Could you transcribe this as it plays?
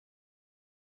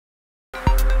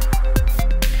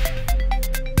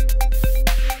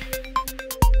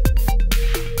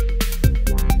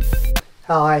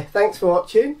Hi, thanks for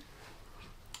watching.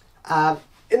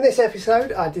 In this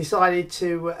episode I decided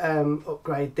to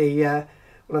upgrade the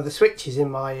one of the switches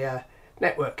in my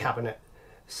network cabinet.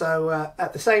 So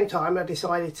at the same time I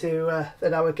decided to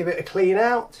that I would give it a clean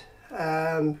out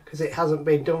because it hasn't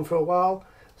been done for a while.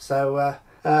 So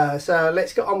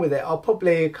let's get on with it. I'll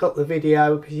probably cut the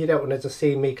video because you don't want to just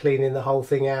see me cleaning the whole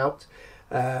thing out.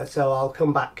 So I'll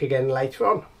come back again later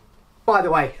on. By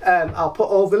the way, I'll put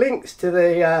all the links to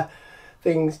the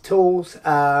tools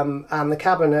and the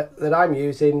cabinet that I'm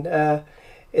using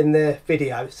in the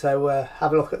video, so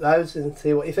have a look at those and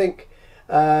see what you think.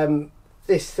 I'll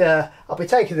be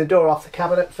taking the door off the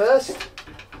cabinet first,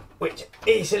 which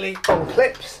easily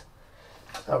unclips.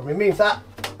 I'll remove that.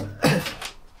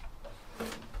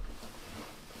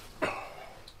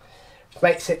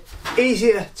 Makes it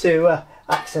easier to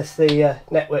access the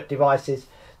network devices.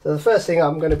 So the first thing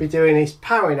I'm going to be doing is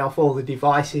powering off all the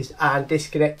devices and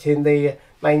disconnecting the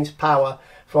mains power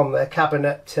from the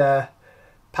cabinet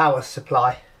power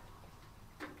supply.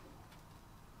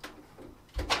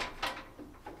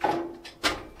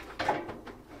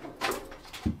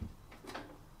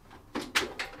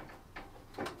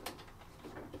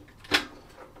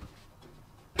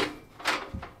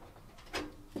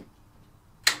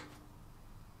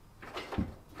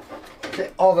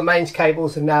 All the mains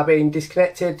cables have now been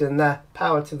disconnected and the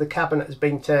power to the cabinet has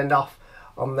been turned off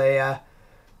on the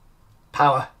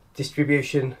power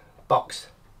distribution box.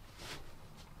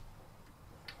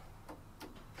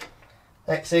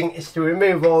 Next thing is to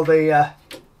remove all the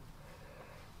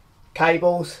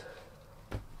cables.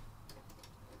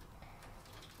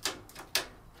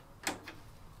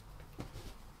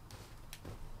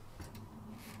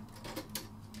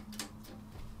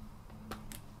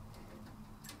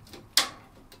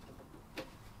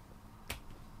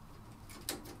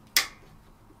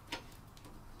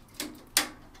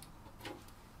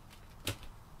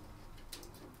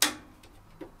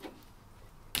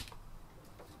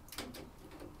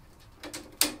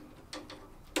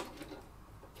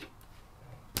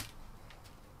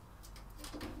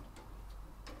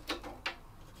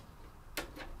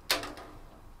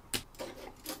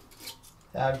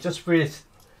 Just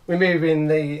removing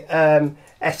the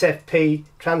SFP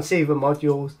transceiver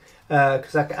modules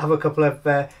because I have a couple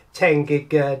of 10 gig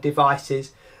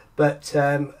devices, but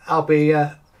I'll be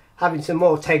having some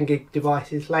more 10 gig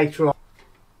devices later on.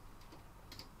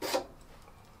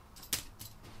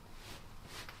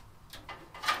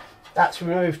 That's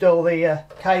removed all the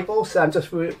cables, so I'm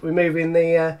just removing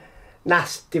the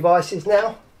NAS devices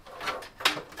now.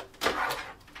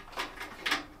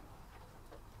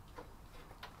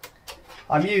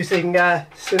 I'm using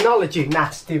Synology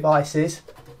NAS devices.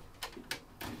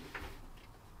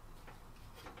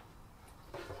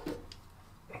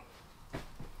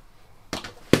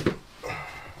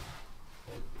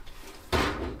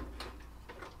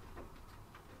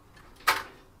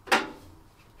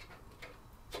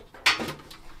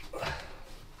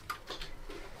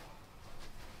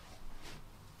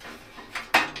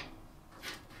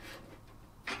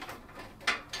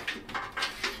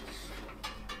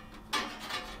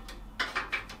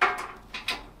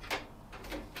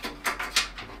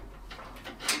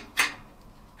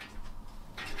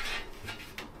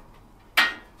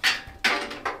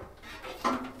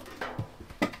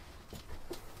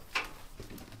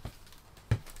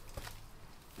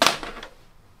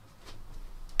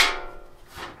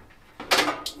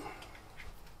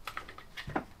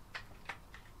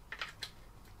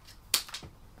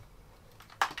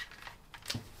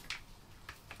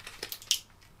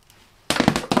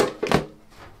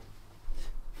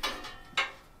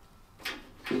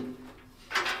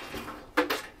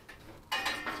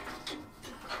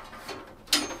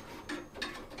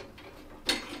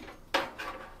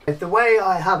 The way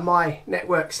I have my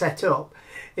network set up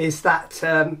is that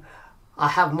I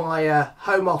have my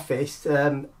home office,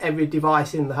 every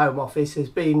device in the home office has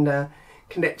been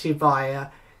connected via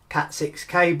Cat6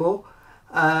 cable,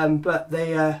 but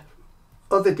the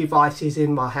other devices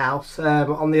in my house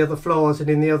on the other floors and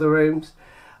in the other rooms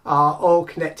are all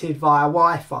connected via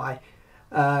Wi-Fi,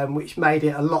 which made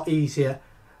it a lot easier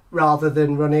rather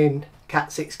than running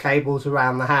Cat6 cables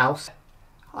around the house.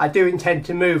 I do intend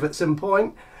to move at some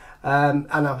point. And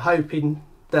I'm hoping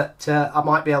that I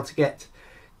might be able to get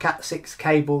Cat6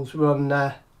 cables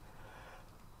run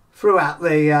throughout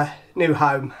the new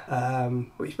home,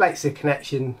 which makes the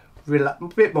connection a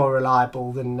bit more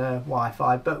reliable than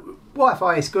Wi-Fi. But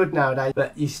Wi-Fi is good nowadays,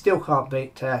 but you still can't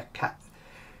beat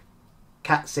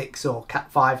Cat6 or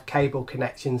Cat5 cable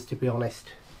connections, to be honest.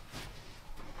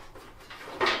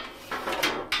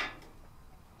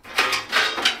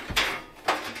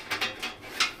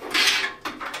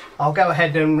 I'll go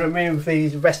ahead and remove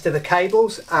the rest of the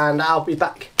cables and I'll be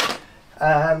back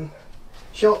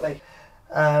shortly.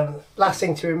 Last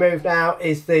thing to remove now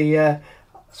is the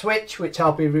switch, which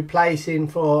I'll be replacing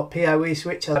for PoE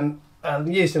switch. I'm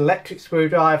using an electric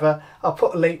screwdriver. I'll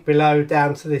put a link below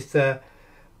down to this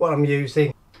what I'm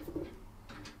using.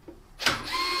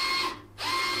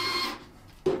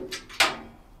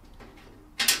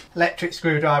 Electric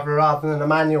screwdriver rather than a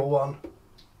manual one.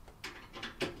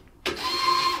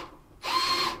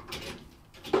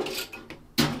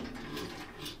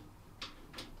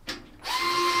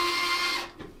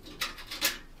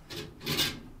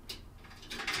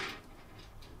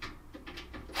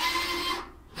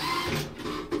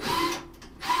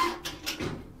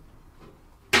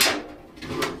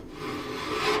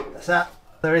 That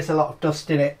there is a lot of dust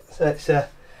in it, so it's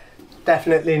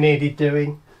definitely needed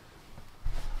doing.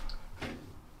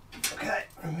 Okay,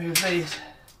 remove these,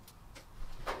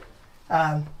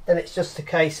 then it's just a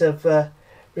case of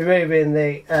removing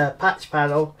the patch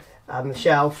panel and the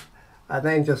shelf, and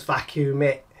then just vacuum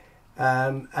it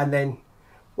and then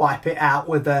wipe it out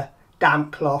with a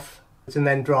damp cloth and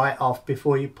then dry it off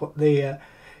before you put the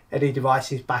any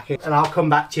devices back in. And I'll come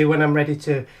back to you when I'm ready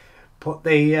to put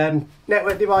the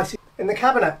network devices in the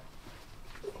cabinet.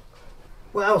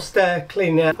 Whilst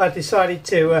cleaning up, I decided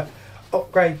to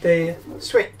upgrade the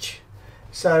switch.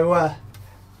 So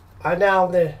I'm now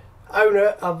the owner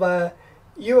of a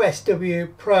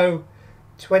USW Pro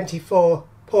 24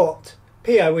 port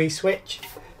PoE switch.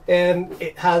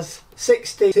 It has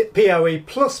 60 PoE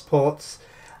plus ports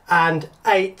and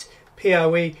 8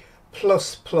 PoE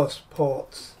plus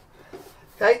ports.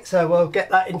 Okay, so we'll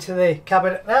get that into the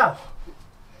cabinet now.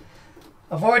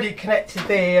 I've already connected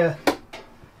the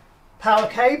power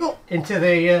cable into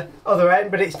the other end,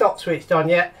 but it's not switched on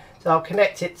yet, so I'll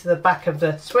connect it to the back of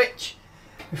the switch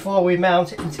before we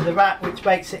mount it into the rack, which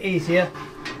makes it easier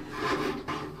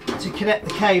to connect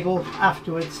the cable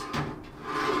afterwards.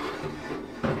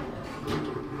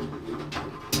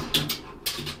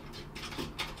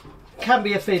 It can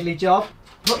be a fiddly job.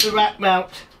 Put the rack mount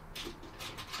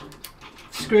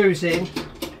screws in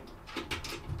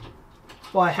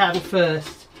by hand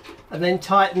first and then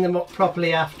tighten them up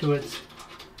properly afterwards.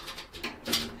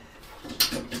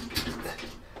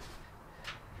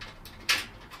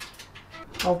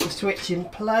 Hold the switch in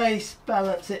place,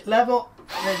 balance it level,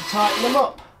 and then tighten them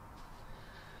up.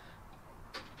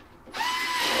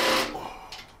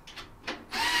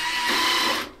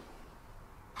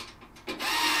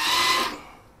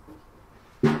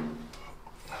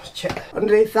 Check.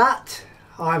 Underneath that,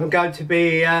 I'm going to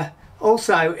be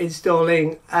also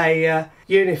installing a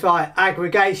UniFi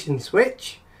aggregation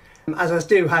switch, as I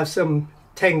do have some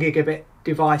 10 gigabit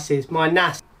devices. My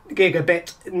NAS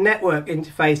gigabit network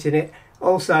interface in it.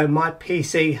 Also my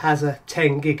PC has a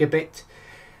 10 gigabit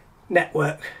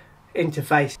network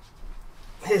interface.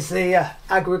 Here's the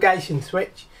aggregation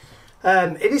switch.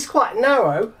 It is quite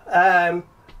narrow,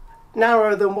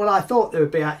 narrower than what I thought it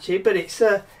would be actually, but it's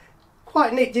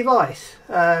quite a neat device.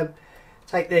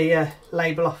 Take the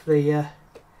label off the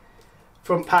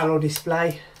front panel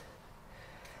display.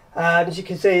 As you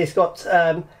can see, it's got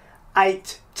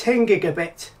 8 10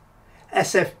 gigabit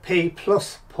SFP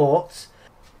plus ports.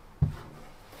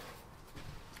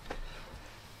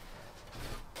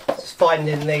 Just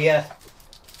finding the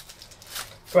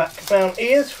rack mount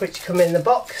ears, which come in the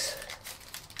box.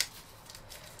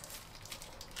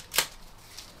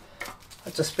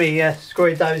 I'll just be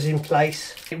screwing those in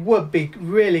place. It would be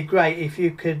really great if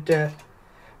you could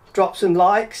drop some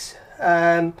likes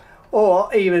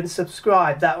or even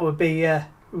subscribe. That would be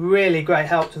really great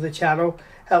help to the channel.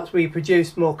 Helps me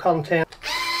produce more content.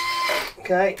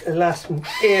 Okay, the last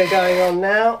ear going on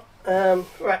now.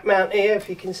 Rack mount ear, if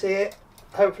you can see it,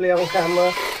 hopefully on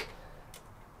camera.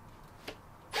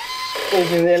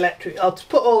 Holding the electric. I'll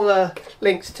put all the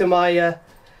links to my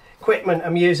equipment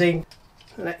I'm using.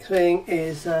 The next thing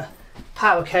is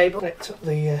power cable. Connect up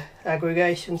the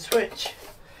aggregation switch.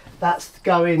 That's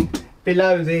going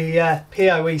below the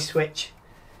PoE switch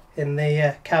in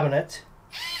the cabinet.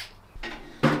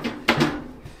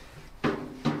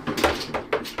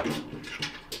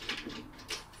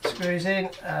 Screws in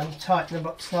and tighten them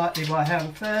up slightly by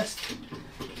hand first,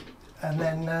 and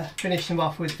then finish them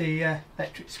off with the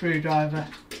electric screwdriver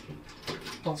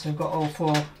once I've got all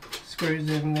 4 screws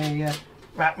in the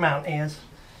rack mount ears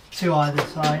to either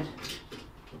side.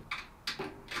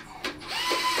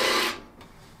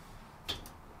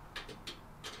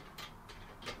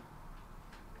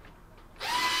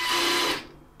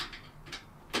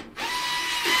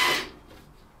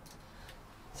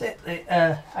 That's it,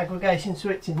 the aggregation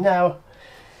switch is now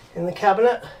in the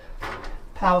cabinet.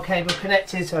 power cable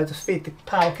connected, so I just feed the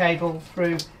power cable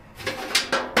through to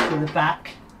the back,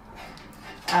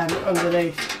 and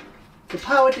underneath the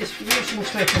power distribution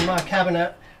switch in my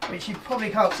cabinet, which you probably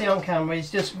can't see on camera,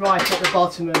 is just right at the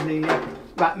bottom of the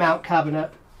rack mount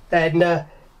cabinet. Then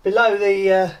below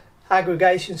the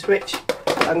aggregation switch,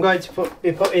 I'm going to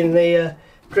be putting the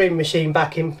dream machine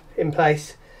back in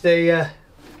place. The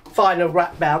final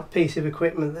rack mount piece of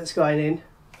equipment that's going in.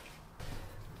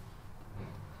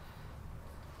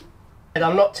 And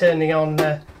I'm not turning on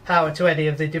power to any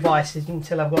of the devices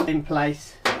until I've got it in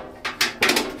place.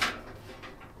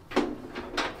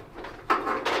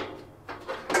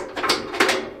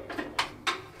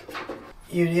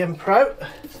 UniFi Pro.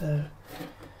 So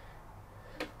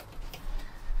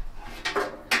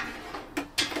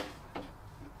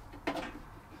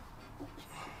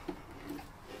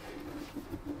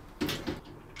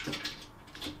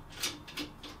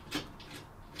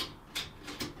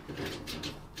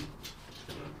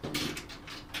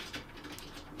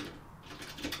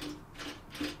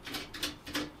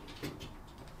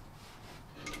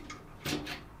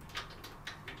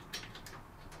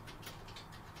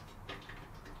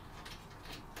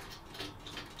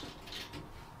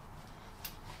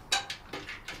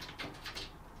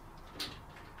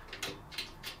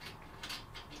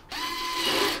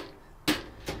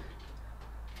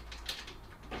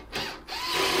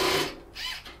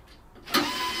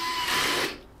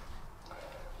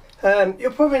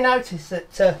you'll probably notice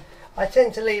that I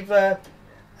tend to leave a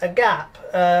gap,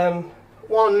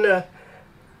 one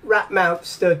rack mount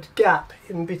stud gap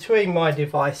in between my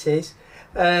devices,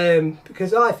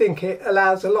 because I think it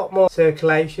allows a lot more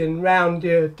circulation round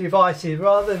your devices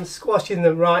rather than squashing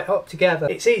them right up together.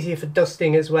 It's easier for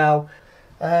dusting as well.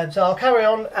 So I'll carry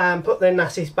on and put the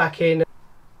NASes back in.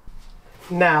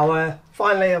 Now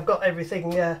finally I've got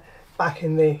everything back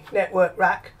in the network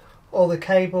rack, all the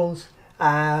cables,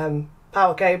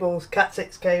 power cables,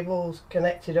 Cat6 cables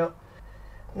connected up,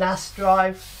 NAS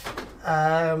drive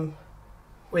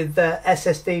with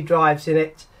SSD drives in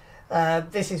it.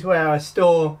 This is where I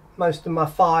store most of my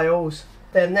files.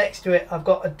 Then next to it I've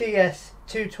got a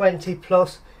DS220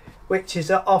 Plus, which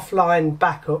is an offline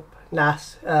backup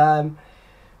NAS,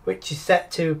 which is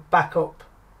set to back up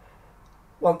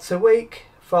once a week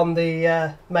from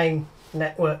the main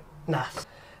network NAS.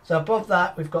 So above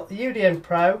that we've got the UniFi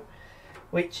Pro,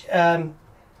 which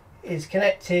is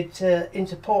connected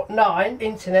into port 9,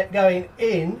 internet going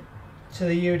in to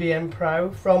the UniFi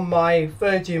Pro from my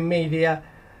Virgin Media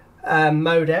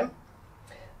modem.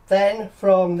 Then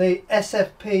from the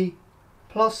SFP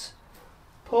Plus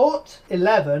port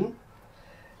 11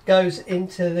 goes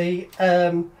into the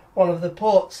one of the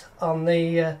ports on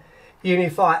the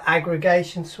UniFi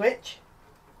aggregation switch.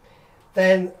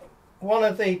 Then one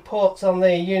of the ports on the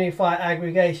UniFi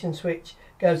aggregation switch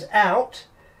goes out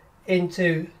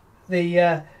into the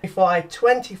UniFi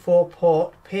 24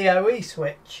 port PoE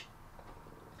switch.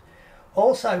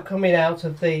 Also coming out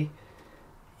of the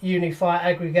UniFi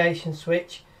aggregation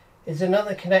switch is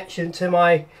another connection to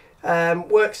my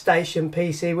workstation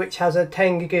PC, which has a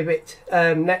 10 gigabit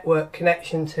network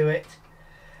connection to it.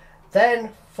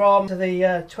 Then from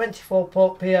the 24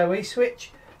 port PoE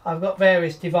switch I've got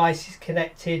various devices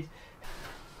connected,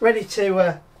 ready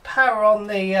to power on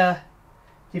the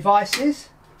devices.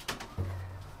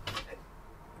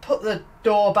 Put the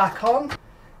door back on.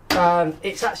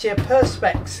 It's actually a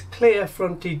Perspex clear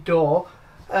fronted door.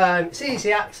 It's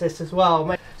easy access as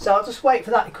well, so I'll just wait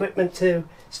for that equipment to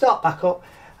start back up,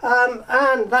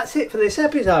 and that's it for this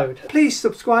episode. Please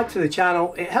subscribe to the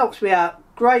channel, it helps me out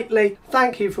greatly.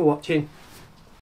 Thank you for watching.